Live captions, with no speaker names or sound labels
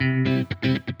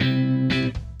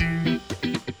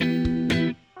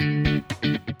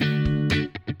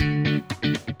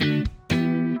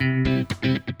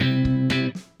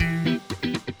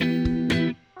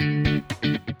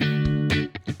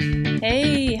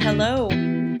Hello,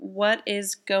 what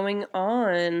is going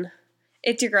on?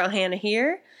 It's your girl Hannah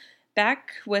here,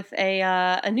 back with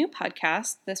a new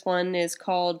podcast. This one is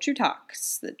called True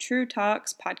Talks, the True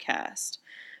Talks podcast.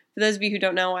 For those of you who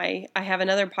don't know, I have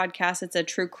another podcast. It's a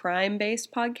true crime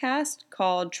based podcast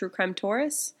called True Crime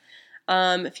Taurus.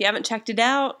 If you haven't checked it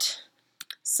out,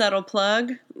 subtle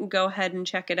plug, go ahead and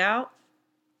check it out.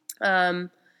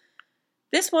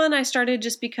 This one I started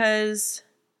just because,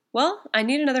 well, I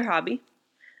need another hobby.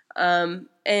 And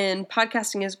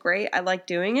podcasting is great. I like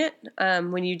doing it.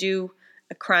 When you do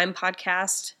a crime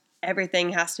podcast,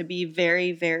 everything has to be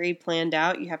very, very planned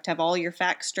out. You have to have all your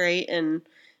facts straight and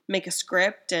make a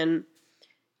script. And,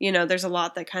 there's a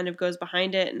lot that kind of goes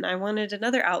behind it. And I wanted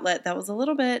another outlet that was a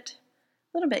little bit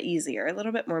easier, a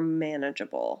little bit more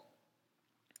manageable.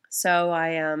 So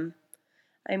I'm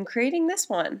creating this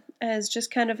one as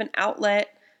just kind of an outlet,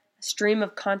 a stream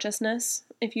of consciousness,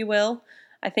 if you will.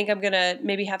 I think I'm gonna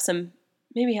maybe have some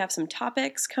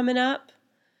topics coming up,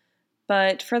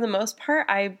 but for the most part,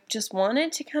 I just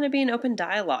wanted to kind of be an open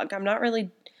dialogue. I'm not really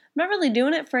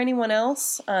doing it for anyone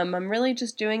else. I'm really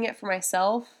just doing it for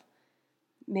myself.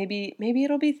 Maybe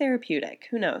it'll be therapeutic.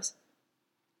 Who knows?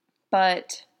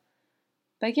 But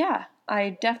yeah,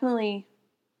 I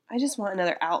just want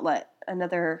another outlet,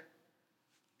 another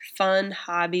fun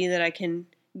hobby that I can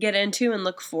get into and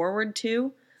look forward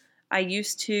to. I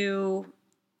used to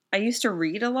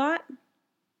read a lot.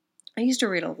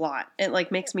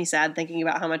 It makes me sad thinking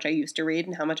about how much I used to read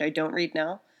and how much I don't read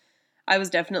now. I was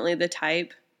definitely the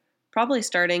type, probably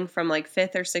starting from like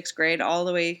 5th or 6th grade all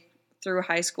the way through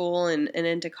high school and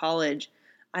into college.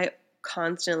 I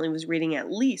constantly was reading at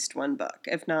least one book,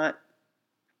 if not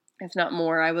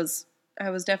more. I was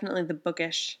definitely the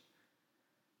bookish,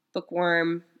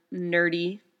 bookworm,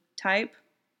 nerdy type.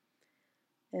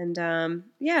 And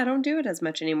I don't do it as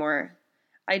much anymore.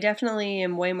 I definitely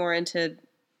am way more into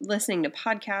listening to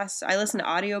podcasts. I listen to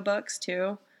audiobooks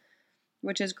too,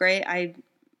 which is great. I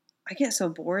get so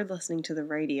bored listening to the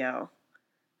radio.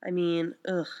 I mean,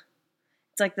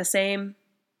 it's like the same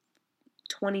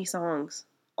 20 songs,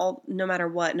 no matter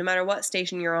what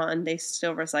station you're on, they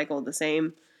still recycle the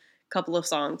same couple of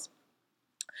songs.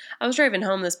 I was driving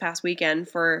home this past weekend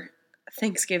for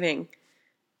Thanksgiving,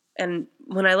 and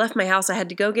when I left my house, I had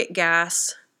to go get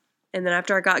gas. And then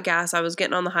after I got gas, I was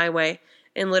getting on the highway.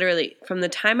 And literally, from the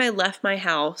time I left my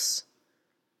house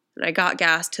and I got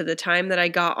gas to the time that I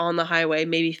got on the highway,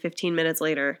 maybe 15 minutes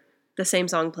later, the same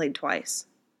song played twice.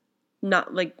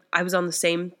 Not like I was on the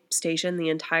same station the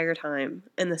entire time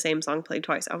and the same song played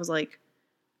twice. I was like,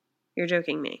 you're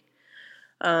joking me.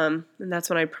 And that's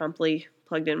when I promptly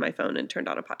plugged in my phone and turned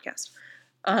on a podcast.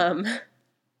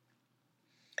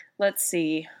 Let's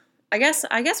see. I guess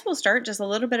we'll start just a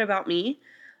little bit about me.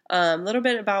 A little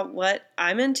bit about what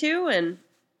I'm into, and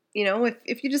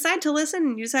if you decide to listen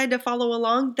and you decide to follow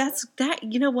along, that's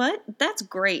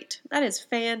great. That is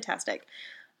fantastic.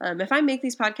 If I make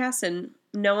these podcasts and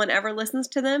no one ever listens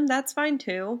to them, that's fine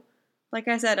too. Like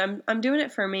I said, I'm doing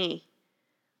it for me,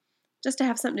 just to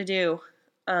have something to do.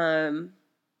 My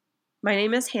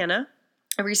name is Hannah.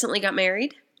 I recently got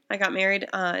married. I got married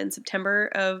in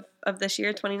September of this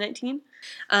year, 2019.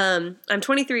 I'm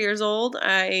 23 years old.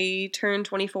 I turned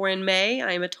 24 in May.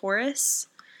 I'm a Taurus.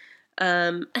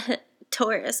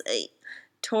 Taurus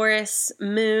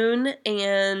moon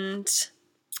and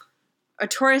a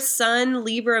Taurus sun,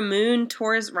 Libra moon,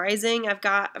 Taurus rising. I've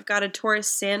got a Taurus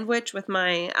sandwich with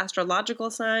my astrological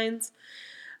signs.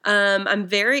 I'm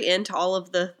very into all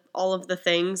of the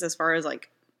things as far as like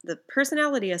the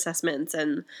personality assessments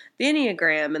and the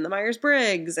Enneagram and the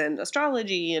Myers-Briggs and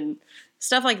astrology and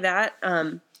stuff like that.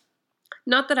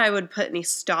 Not that I would put any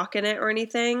stock in it or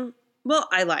anything. Well,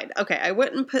 I lied. Okay, I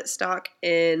wouldn't put stock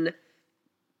in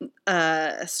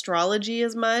astrology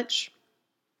as much,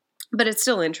 but it's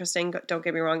still interesting. Don't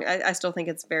get me wrong. I still think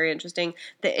it's very interesting.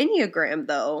 The Enneagram,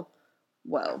 though,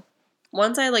 whoa.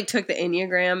 Once I took the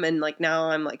Enneagram and now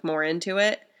I'm more into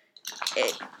it,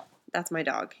 that's my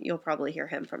dog. You'll probably hear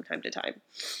him from time to time.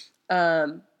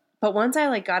 But once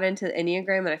I got into the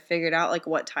Enneagram and I figured out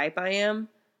what type I am,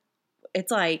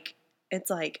 it's like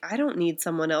I don't need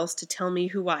someone else to tell me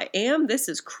who I am. This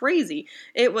is crazy.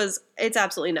 It's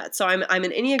absolutely nuts. So I'm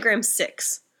an Enneagram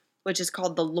 6, which is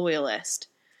called the Loyalist.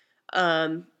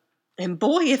 And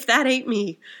boy, if that ain't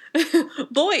me.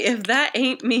 Boy, if that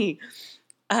ain't me.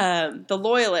 The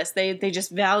Loyalist, they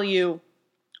just value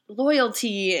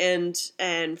loyalty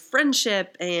and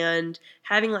friendship and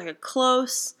having a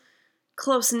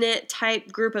close-knit type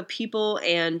group of people,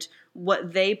 and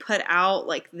what they put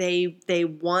out, they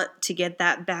want to get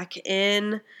that back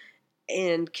in,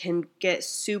 and can get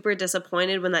super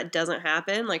disappointed when that doesn't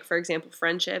happen. Like, for example,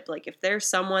 friendship. Like, if there's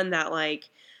someone that, like,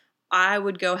 I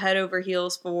would go head over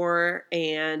heels for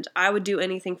and I would do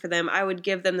anything for them, I would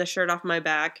give them the shirt off my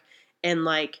back. And,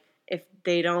 like, if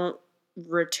they don't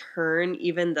return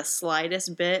even the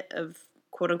slightest bit of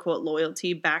quote unquote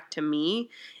loyalty back to me,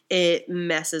 it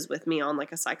messes with me on,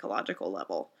 like, a psychological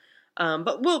level.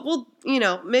 But we'll,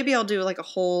 maybe I'll do, like, a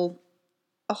whole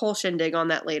shindig on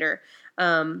that later.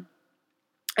 And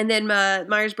then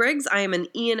Myers-Briggs, I am an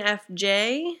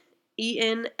ENFJ.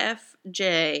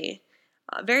 ENFJ.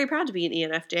 Very proud to be an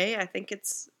ENFJ. I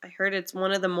heard it's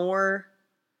one of the more,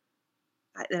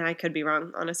 and I could be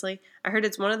wrong, honestly. I heard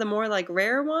it's one of the more, like,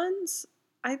 rare ones.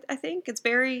 I think it's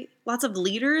lots of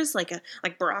leaders, like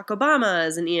Barack Obama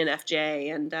is an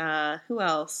ENFJ, and who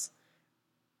else?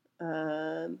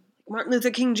 Martin Luther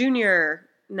King Jr.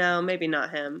 No, maybe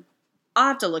not him. I'll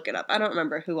have to look it up. I don't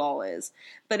remember who all is.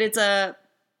 But that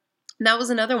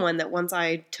was another one that once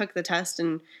I took the test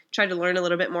and tried to learn a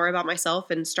little bit more about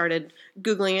myself and started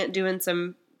Googling it, doing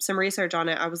some research on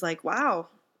it, I was like, wow,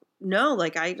 no,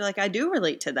 I do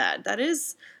relate to that. That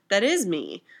is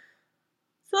me.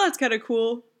 So that's kind of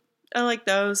cool. I like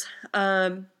those.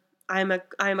 I'm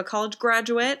a college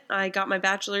graduate. I got my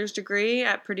bachelor's degree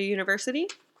at Purdue University.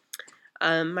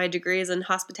 My degree is in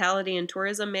hospitality and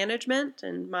tourism management,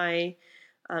 and my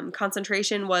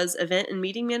concentration was event and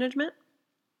meeting management.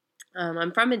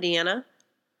 I'm from Indiana.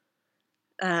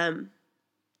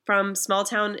 From small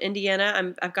town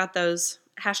Indiana. I've got those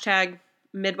hashtag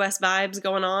Midwest vibes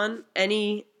going on.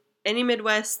 Any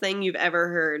Midwest thing you've ever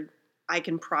heard, I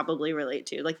can probably relate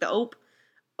to. Like the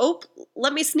Ope,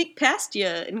 let me sneak past you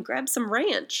and grab some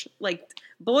ranch. Like,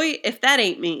 boy, if that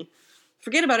ain't me,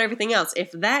 forget about everything else.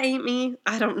 If that ain't me,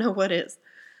 I don't know what is.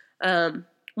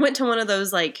 Went to one of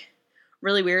those, like,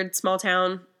 really weird small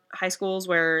town high schools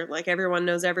where, like, everyone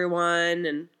knows everyone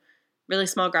and really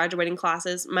small graduating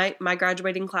classes. My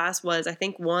graduating class was, I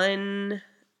think,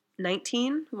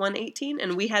 119, 118,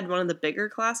 and we had one of the bigger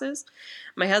classes.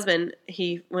 My husband,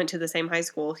 he went to the same high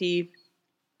school. I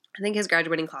think his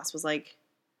graduating class was like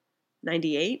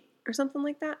 98 or something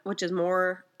like that, which is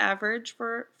more average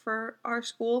for our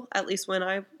school, at least when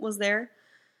I was there.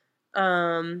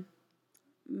 My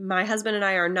husband and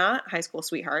I are not high school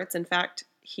sweethearts. In fact,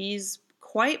 he's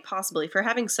quite possibly, for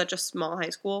having such a small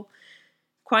high school,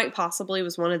 quite possibly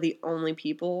was one of the only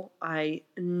people I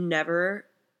never,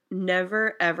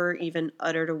 ever even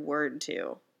uttered a word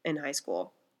to in high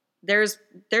school. There's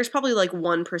probably like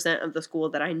 1% of the school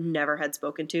that I never had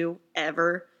spoken to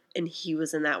ever, and he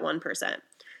was in that 1%.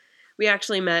 We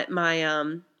actually met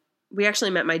my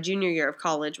junior year of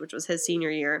college, which was his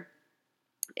senior year.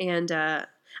 And I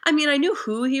knew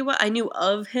who he was. I knew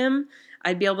of him.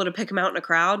 I'd be able to pick him out in a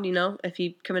crowd, if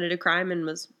he committed a crime and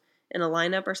was in a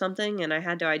lineup or something and I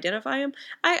had to identify him.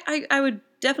 I would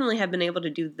definitely have been able to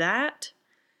do that.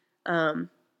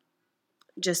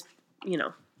 Just,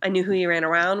 I knew who he ran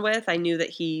around with. I knew that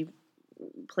he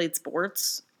played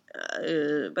sports,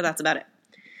 but that's about it.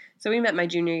 So we met my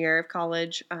junior year of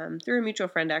college through a mutual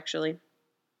friend, actually.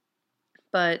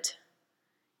 But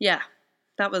yeah,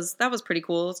 that was pretty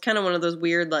cool. It's kind of one of those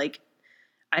weird, like,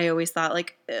 I always thought,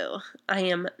 like, ew, I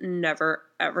am never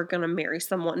ever gonna marry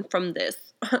someone from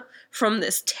this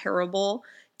terrible,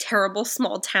 terrible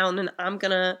small town, and I'm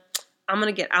gonna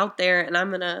get out there, and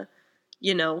I'm gonna,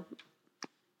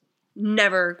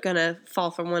 never gonna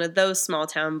fall for one of those small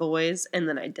town boys. And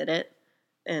then I did it,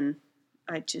 and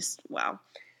I just, wow.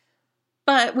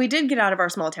 But we did get out of our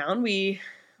small town. We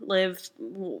lived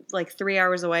like 3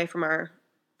 hours away from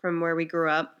where we grew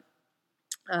up.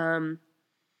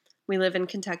 We live in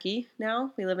Kentucky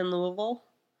now. We live in Louisville,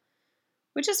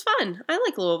 which is fun. I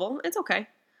like Louisville. It's okay.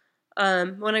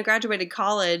 When I graduated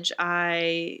college,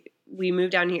 we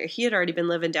moved down here. He had already been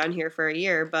living down here for a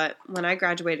year, but when I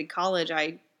graduated college,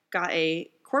 I got a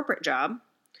corporate job,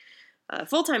 a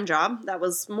full-time job that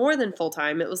was more than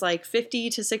full-time. It was like 50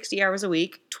 to 60 hours a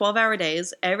week, 12-hour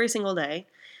days, every single day.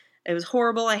 It was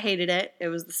horrible. I hated it. It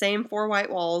was the same 4 white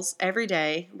walls every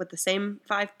day with the same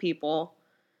 5 people.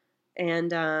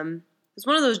 And it's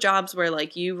one of those jobs where,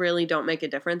 like, you really don't make a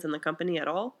difference in the company at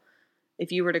all.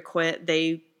 If you were to quit,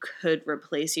 they could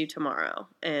replace you tomorrow,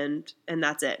 and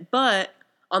that's it. But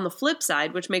on the flip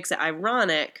side, which makes it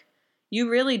ironic, you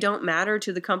really don't matter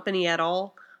to the company at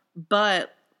all,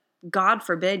 but God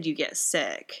forbid you get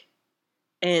sick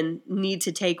and need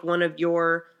to take one of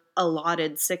your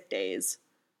allotted sick days.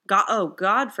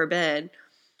 God forbid.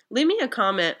 Leave me a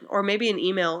comment or maybe an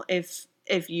email if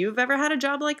you've ever had a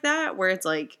job like that where it's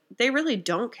like they really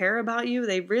don't care about you.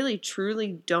 They really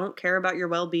truly don't care about your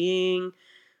well-being.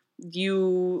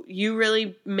 You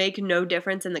really make no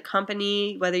difference in the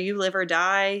company, whether you live or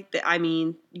die. I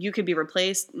mean, you could be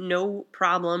replaced, no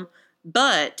problem.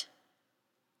 But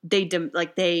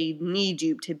they need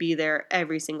you to be there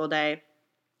every single day.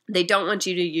 They don't want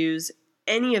you to use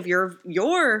any of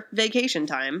your vacation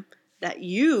time that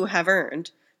you have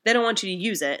earned. They don't want you to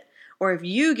use it. Or if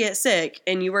you get sick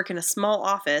and you work in a small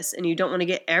office and you don't want to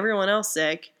get everyone else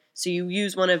sick, so you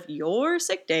use one of your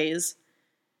sick days,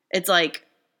 it's like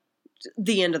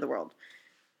the end of the world.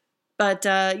 But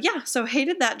yeah, so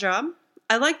hated that job.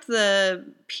 I liked the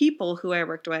people who I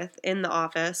worked with in the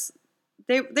office.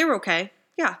 They were okay.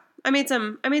 Yeah, I made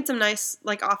some nice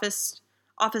like office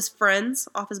friends,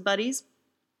 office buddies.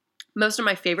 Most of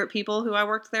my favorite people who I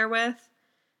worked there with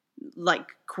like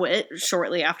quit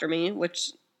shortly after me,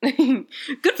 which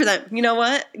good for them. You know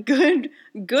what? Good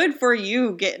for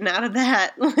you getting out of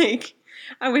that. Like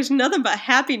I wish nothing but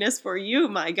happiness for you,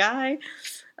 my guy.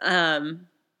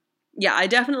 Yeah, I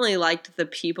definitely liked the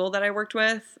people that I worked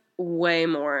with way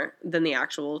more than the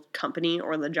actual company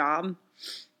or the job.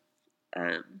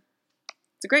 Um,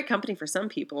 it's a great company for some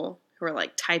people who are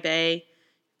like type A,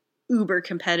 uber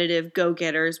competitive go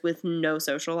getters with no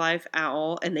social life at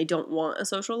all, and they don't want a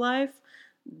social life.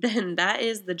 Then that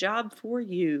is the job for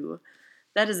you.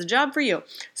 That is a job for you.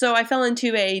 So I fell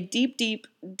into a deep, deep,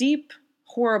 deep,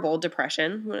 horrible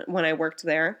depression when I worked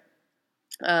there.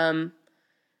 Um,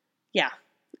 yeah.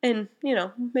 And,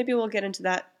 maybe we'll get into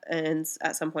that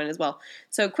at some point as well.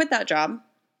 So quit that job,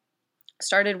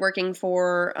 started working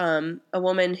for a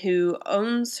woman who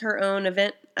owns her own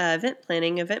event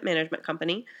planning, event management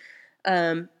company.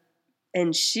 And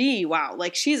wow,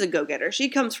 like she's a go-getter. She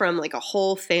comes from like a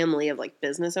whole family of like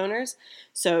business owners.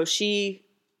 So she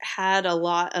had a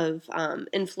lot of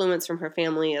influence from her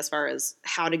family as far as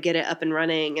how to get it up and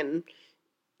running and,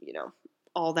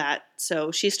 all that. So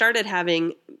she started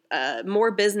having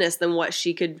more business than what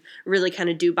she could really kind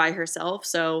of do by herself.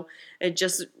 So it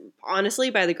just, honestly,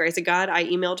 by the grace of God, I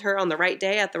emailed her on the right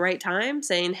day at the right time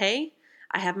saying, hey,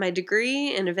 I have my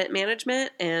degree in event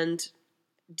management and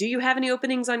do you have any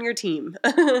openings on your team?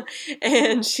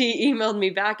 And she emailed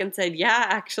me back and said, yeah,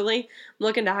 actually, I'm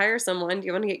looking to hire someone. Do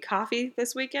you want to get coffee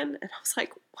this weekend? And I was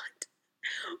like, what?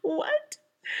 What?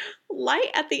 Light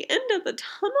at the end of the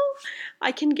tunnel?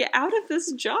 I can get out of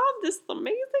this job? This is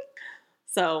amazing.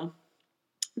 So,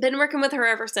 been working with her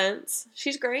ever since.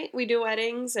 She's great. We do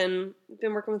weddings and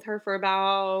been working with her for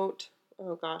about,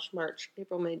 oh gosh, March,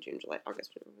 April, May, June, July,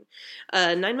 August,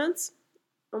 9 months,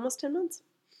 almost 10 months.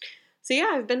 So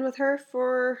yeah, I've been with her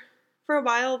for a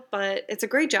while, but it's a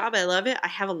great job. I love it. I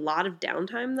have a lot of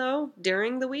downtime though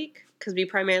during the week because we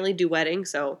primarily do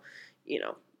weddings. So,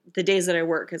 the days that I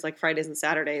work is like Fridays and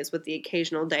Saturdays with the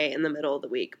occasional day in the middle of the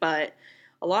week. But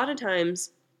a lot of times,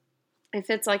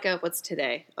 if it's like what's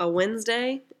today? A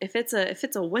Wednesday? If it's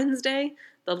a Wednesday,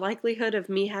 the likelihood of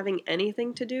me having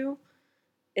anything to do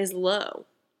is low.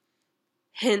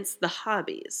 Hence the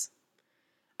hobbies.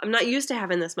 I'm not used to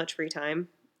having this much free time.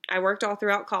 I worked all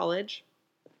throughout college.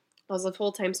 I was a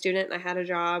full-time student. I had a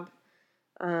job.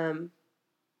 I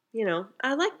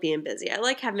like being busy. I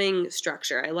like having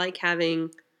structure. I like having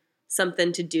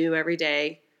something to do every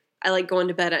day. I like going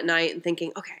to bed at night and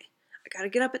thinking, okay, I got to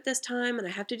get up at this time and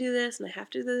I have to do this and I have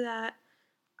to do that.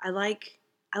 I like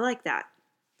that.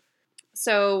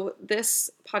 So this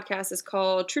podcast is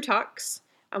called True Talks.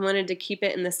 I wanted to keep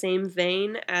it in the same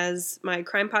vein as my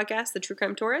crime podcast, The True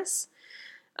Crime Taurus.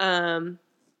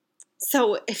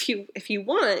 So if you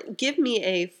want, give me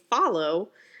a follow.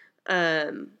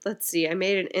 Let's see. I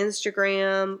made an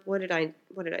Instagram. What did I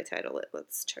title it?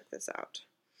 Let's check this out.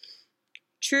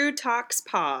 True Talks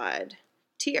Pod.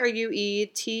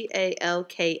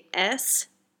 TrueTalks Pod.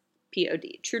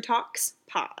 True Talks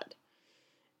Pod.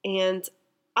 And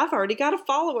I've already got a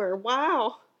follower.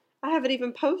 Wow. I haven't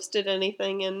even posted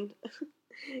anything and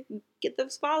get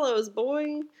those follows,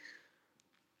 boy.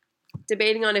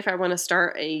 Debating on if I want to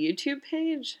start a YouTube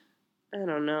page. I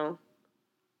don't know.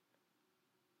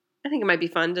 I think it might be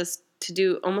fun just to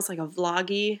do almost like a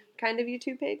vloggy kind of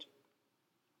YouTube page.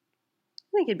 I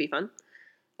think it'd be fun.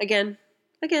 Again,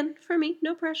 for me,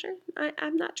 no pressure.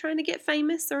 I'm not trying to get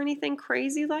famous or anything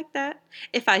crazy like that.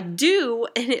 If I do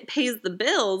and it pays the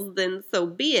bills, then so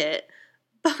be it.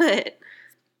 But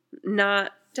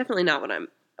definitely not what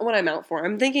I'm out for.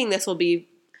 I'm thinking this will be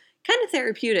kind of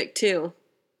therapeutic too.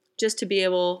 Just to be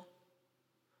able,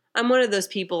 I'm one of those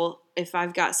people, if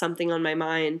I've got something on my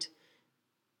mind,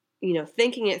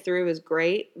 thinking it through is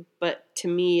great, but to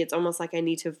me, it's almost like I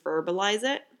need to verbalize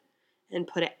it and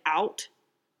put it out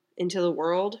into the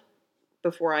world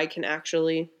before I can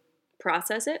actually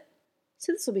process it.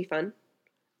 So this will be fun.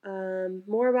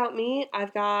 More about me.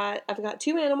 I've got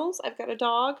two animals. I've got a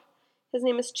dog. His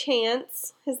name is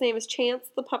Chance. His name is Chance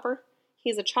the pupper.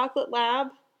 He's a chocolate lab,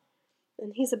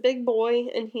 and he's a big boy,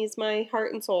 and he's my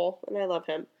heart and soul, and I love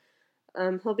him.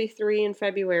 He'll be 3 in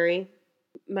February.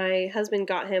 My husband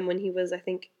got him when he was, I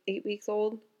think, 8 weeks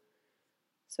old.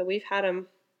 So we've had him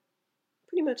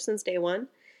pretty much since day one.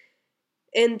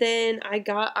 And then I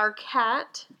got our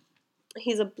cat.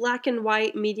 He's a black and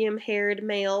white, medium-haired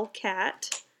male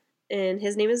cat, and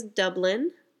his name is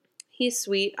Dublin. He's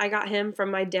sweet. I got him from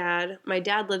my dad. My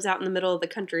dad lives out in the middle of the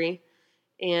country,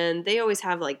 and they always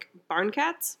have, like, barn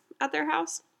cats at their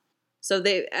house. So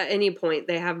they, at any point,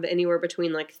 they have anywhere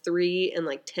between, like, 3 and,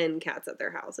 like, 10 cats at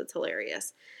their house. It's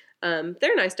hilarious.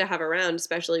 They're nice to have around,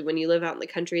 especially when you live out in the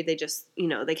country. They just,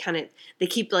 they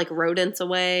keep, like, rodents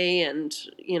away, and,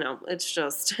 it's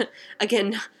just,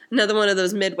 again, another one of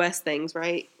those Midwest things,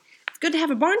 right? It's good to have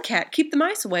a barn cat. Keep the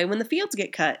mice away when the fields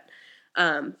get cut.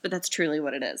 But that's truly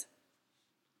what it is.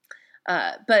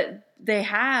 But they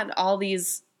had all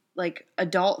these, like,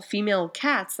 adult female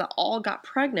cats that all got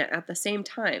pregnant at the same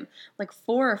time. Like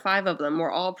 4 or 5 of them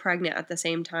were all pregnant at the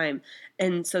same time.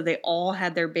 And so they all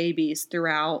had their babies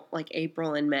throughout, like,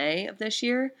 April and May of this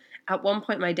year. At one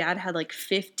point, my dad had, like,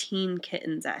 15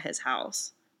 kittens at his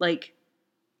house. Like,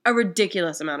 a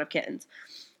ridiculous amount of kittens.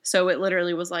 So it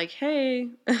literally was like, hey,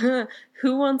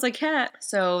 who wants a cat?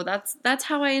 So that's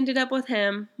how I ended up with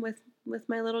him, with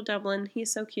my little Dublin.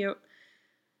 He's so cute.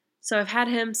 So I've had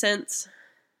him since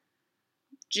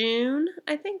June,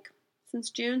 I think.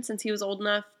 Since he was old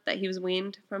enough that he was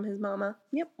weaned from his mama.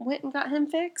 Yep, went and got him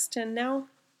fixed, and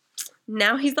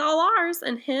now he's all ours.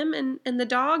 And him and the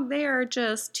dog, they are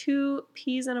just 2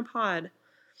 peas in a pod.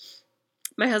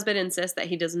 My husband insists that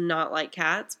he does not like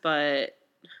cats, but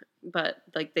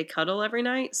like, they cuddle every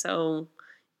night, so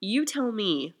you tell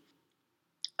me.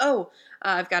 Oh,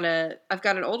 I've got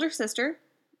an older sister.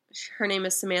 Her name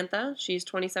is Samantha. She's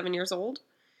 27 years old.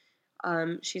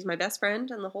 She's my best friend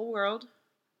in the whole world.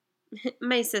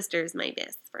 My sister's my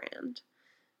best friend.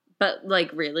 But,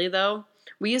 like, really though,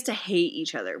 we used to hate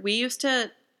each other. We used to,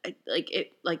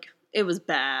 it was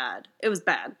bad. It was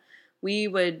bad. We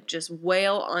would just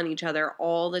wail on each other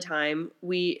all the time.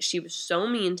 She was so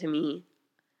mean to me.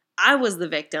 I was the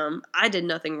victim. I did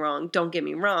nothing wrong. Don't get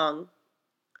me wrong.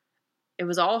 It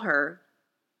was all her.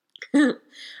 You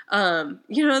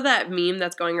know that meme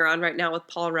that's going around right now with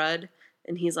Paul Rudd?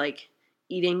 And he's, like,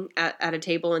 eating at a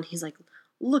table, and he's like,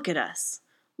 look at us.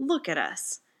 Look at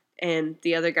us. And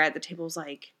the other guy at the table was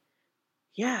like,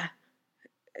 yeah.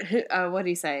 What'd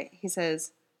he say? He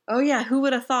says, oh, yeah, who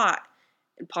would have thought?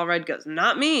 And Paul Rudd goes,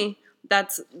 not me.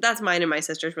 That's mine and my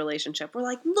sister's relationship. We're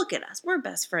like, look at us. We're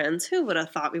best friends. Who would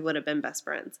have thought we would have been best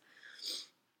friends?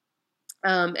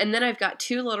 And then I've got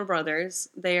 2 little brothers.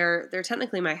 They're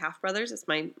technically my half brothers. It's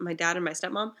my dad and my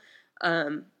stepmom.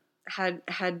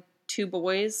 Had 2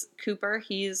 boys. Cooper,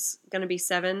 he's gonna be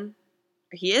 7.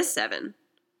 He is 7.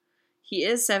 He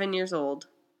is 7 years old.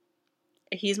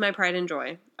 He's my pride and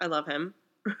joy. I love him.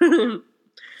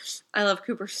 I love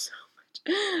Cooper so much.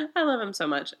 I love him so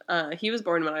much. He was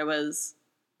born when I was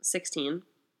 16.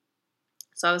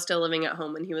 So I was still living at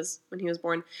home when he was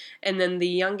born. And then the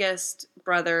youngest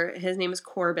brother, his name is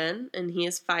Corbin, and he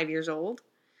is 5 years old.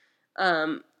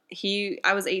 I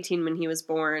was 18 when he was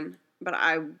born, but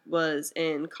I was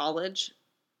in college.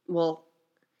 Well,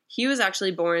 he was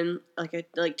actually born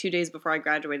like 2 days before I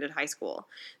graduated high school.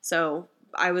 So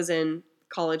I was in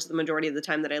college the majority of the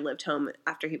time that I lived home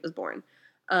after he was born.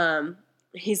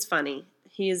 He's funny.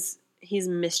 He's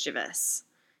mischievous.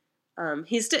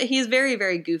 He's very,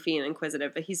 very goofy and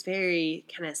inquisitive, but he's very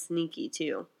kind of sneaky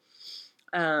too.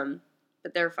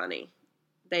 But they're funny.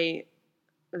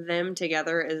 Them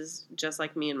together is just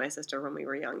like me and my sister when we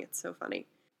were young. It's so funny.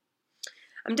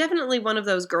 I'm definitely one of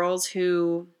those girls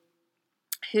who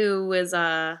is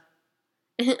I'm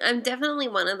definitely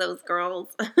one of those girls.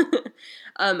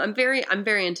 I'm very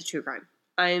into true crime.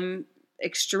 I'm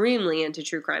extremely into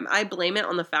true crime. I blame it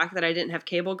on the fact that I didn't have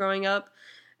cable growing up,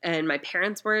 and my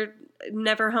parents were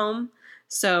never home.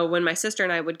 So when my sister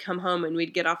and I would come home and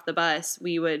we'd get off the bus,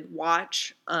 we would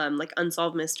watch like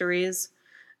Unsolved Mysteries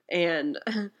and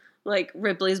like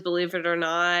Ripley's Believe It or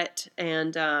Not,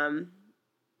 and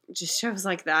just shows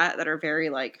like that are very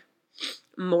like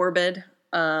morbid.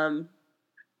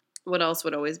 What else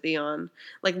would always be on?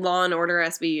 Like Law and Order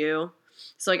SVU.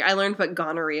 So like I learned what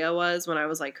gonorrhea was when I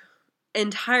was like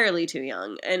entirely too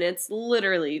young, and it's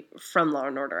literally from Law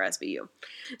and Order SVU.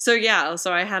 So yeah,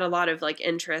 so I had a lot of like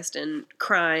interest in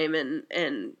crime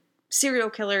and serial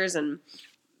killers and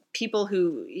people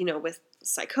who, with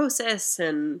psychosis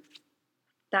and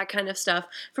that kind of stuff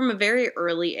from a very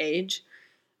early age.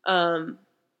 And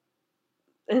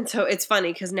so it's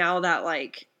funny because now that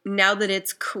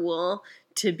it's cool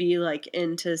to be like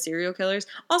into serial killers.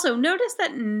 Also, notice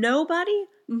that no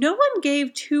one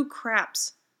gave two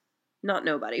craps. Not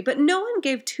nobody, but no one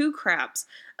gave two craps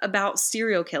about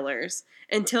serial killers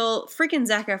until freaking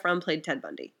Zac Efron played Ted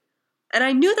Bundy. And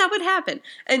I knew that would happen.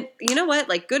 And you know what?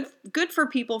 Like, good for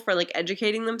people for like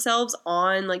educating themselves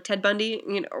on like Ted Bundy,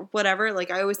 or whatever.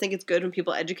 Like, I always think it's good when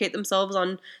people educate themselves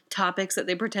on topics that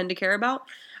they pretend to care about,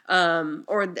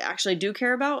 or they actually do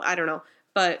care about. I don't know.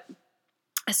 But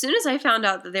as soon as I found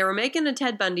out that they were making a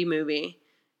Ted Bundy movie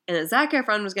and that Zac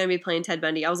Efron was going to be playing Ted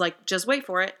Bundy, I was like, just wait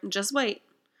for it. Just wait.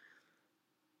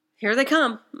 Here they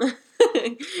come.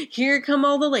 Here come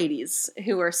all the ladies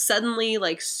who are suddenly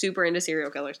like super into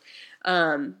serial killers.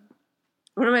 One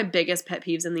of my biggest pet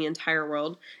peeves in the entire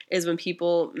world is when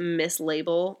people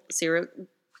mislabel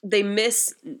they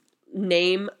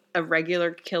misname a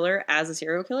regular killer as a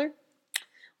serial killer.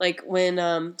 Like when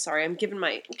sorry, I'm giving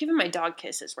my dog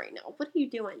kisses right now. What are you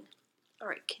doing? All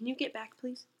right, can you get back,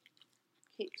 please?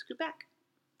 Okay, scoot back.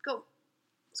 Go.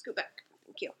 Scoot back.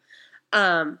 Thank you.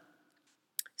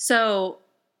 So,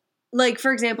 like,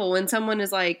 for example, when someone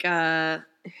is like,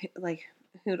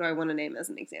 who do I want to name as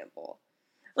an example?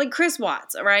 Like Chris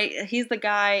Watts, right? He's the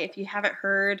guy, if you haven't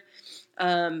heard,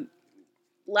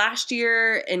 last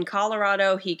year in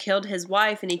Colorado, he killed his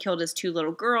wife and he killed his two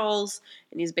little girls,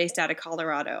 and he's based out of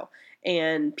Colorado.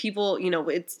 And people,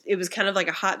 it was kind of like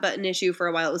a hot button issue for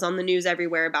a while. It was on the news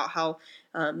everywhere about how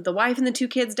the wife and the two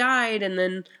kids died, and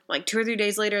then like 2 or 3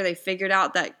 days later, they figured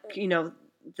out that,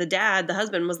 the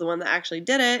husband was the one that actually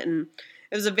did it. And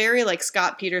it was a very like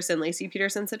Scott Peterson, Lacey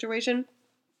Peterson situation.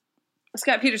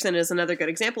 Scott Peterson is another good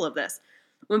example of this.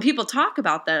 When people talk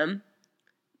about them,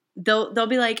 they'll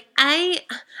be like,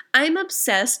 I'm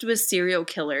obsessed with serial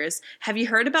killers. Have you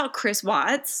heard about Chris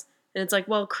Watts? And it's like,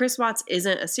 well, Chris Watts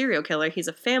isn't a serial killer. He's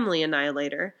a family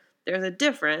annihilator. There's a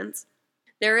difference.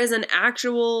 There are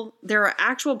actual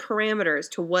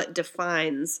parameters to what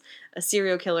defines a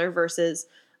serial killer versus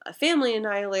a family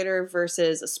annihilator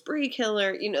versus a spree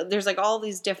killer. There's like all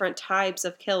these different types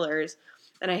of killers.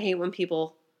 And I hate when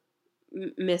people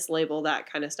mislabel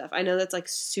that kind of stuff. I know that's like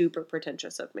super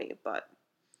pretentious of me, but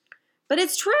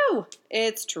it's true.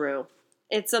 It's true.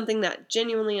 It's something that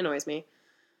genuinely annoys me.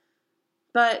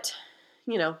 But,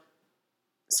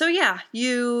 so yeah,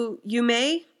 you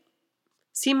may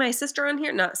see my sister on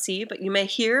here, not see, but you may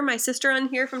hear my sister on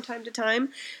here from time to time.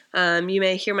 You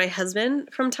may hear my husband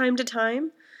from time to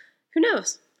time. Who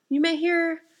knows? You may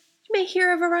hear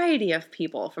a variety of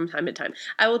people from time to time.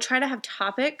 I will try to have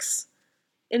topics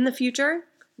in the future.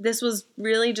 This was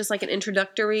really just like an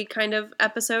introductory kind of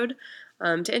episode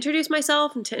to introduce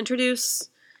myself and to introduce,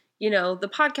 the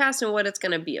podcast and what it's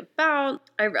going to be about.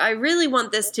 I really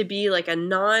want this to be like a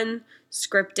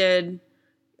non-scripted,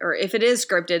 or if it is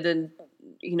scripted, then,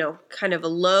 kind of a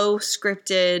low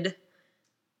scripted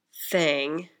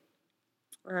thing.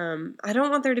 I don't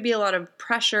want there to be a lot of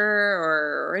pressure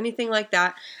or anything like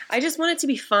that. I just want it to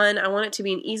be fun. I want it to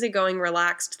be an easygoing,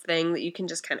 relaxed thing that you can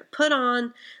just kind of put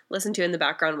on, listen to in the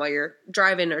background while you're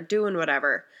driving or doing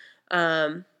whatever.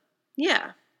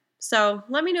 Yeah. So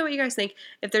let me know what you guys think.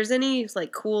 If there's any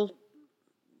like cool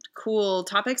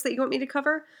topics that you want me to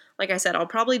cover, like I said, I'll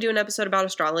probably do an episode about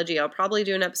astrology. I'll probably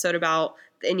do an episode about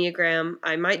the Enneagram.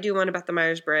 I might do one about the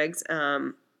Myers-Briggs.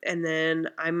 And then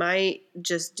I might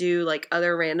just do like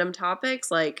other random topics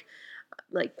like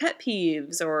pet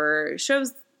peeves or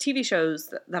TV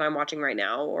shows that I'm watching right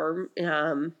now, or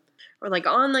like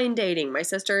online dating. My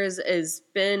sister is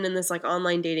been in this like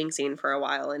online dating scene for a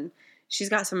while, and she's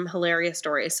got some hilarious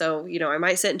stories. So, I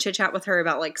might sit and chit chat with her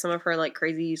about like some of her like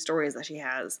crazy stories that she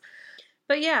has.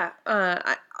 But yeah,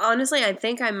 honestly, I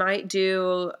think I might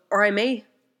do, or I may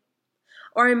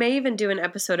even do an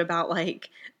episode about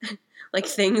like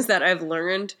things that I've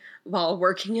learned while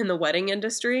working in the wedding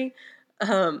industry.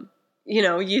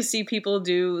 You see people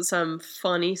do some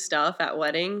funny stuff at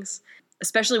weddings,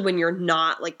 especially when you're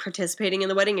not like participating in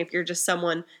the wedding. If you're just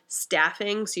someone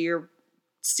staffing, so you're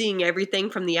seeing everything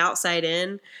from the outside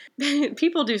in.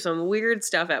 People do some weird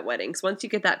stuff at weddings. Once you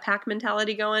get that pack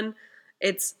mentality going,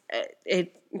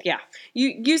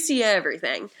 you see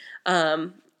everything.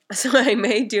 So I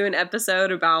may do an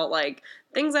episode about like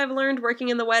things I've learned working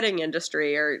in the wedding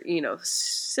industry, or,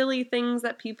 silly things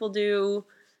that people do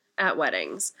at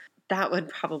weddings. That would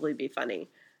probably be funny.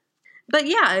 But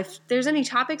yeah, if there's any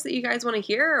topics that you guys want to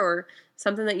hear, or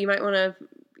something that you might want to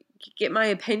get my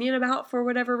opinion about for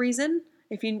whatever reason,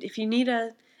 if you need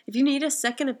a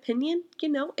second opinion,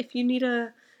 if you need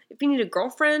a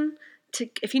girlfriend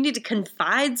if you need to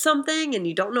confide something and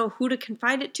you don't know who to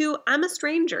confide it to, I'm a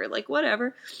stranger. Like,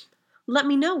 whatever. Let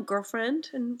me know, girlfriend,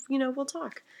 and, we'll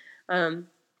talk. But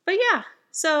yeah,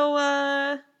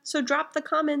 so drop the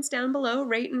comments down below,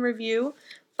 rate and review.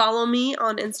 Follow me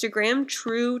on Instagram,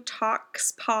 True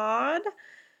Talks Pod.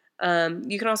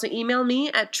 You can also email me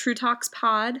at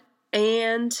truetalkspod.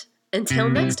 And until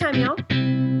next time,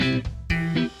 y'all.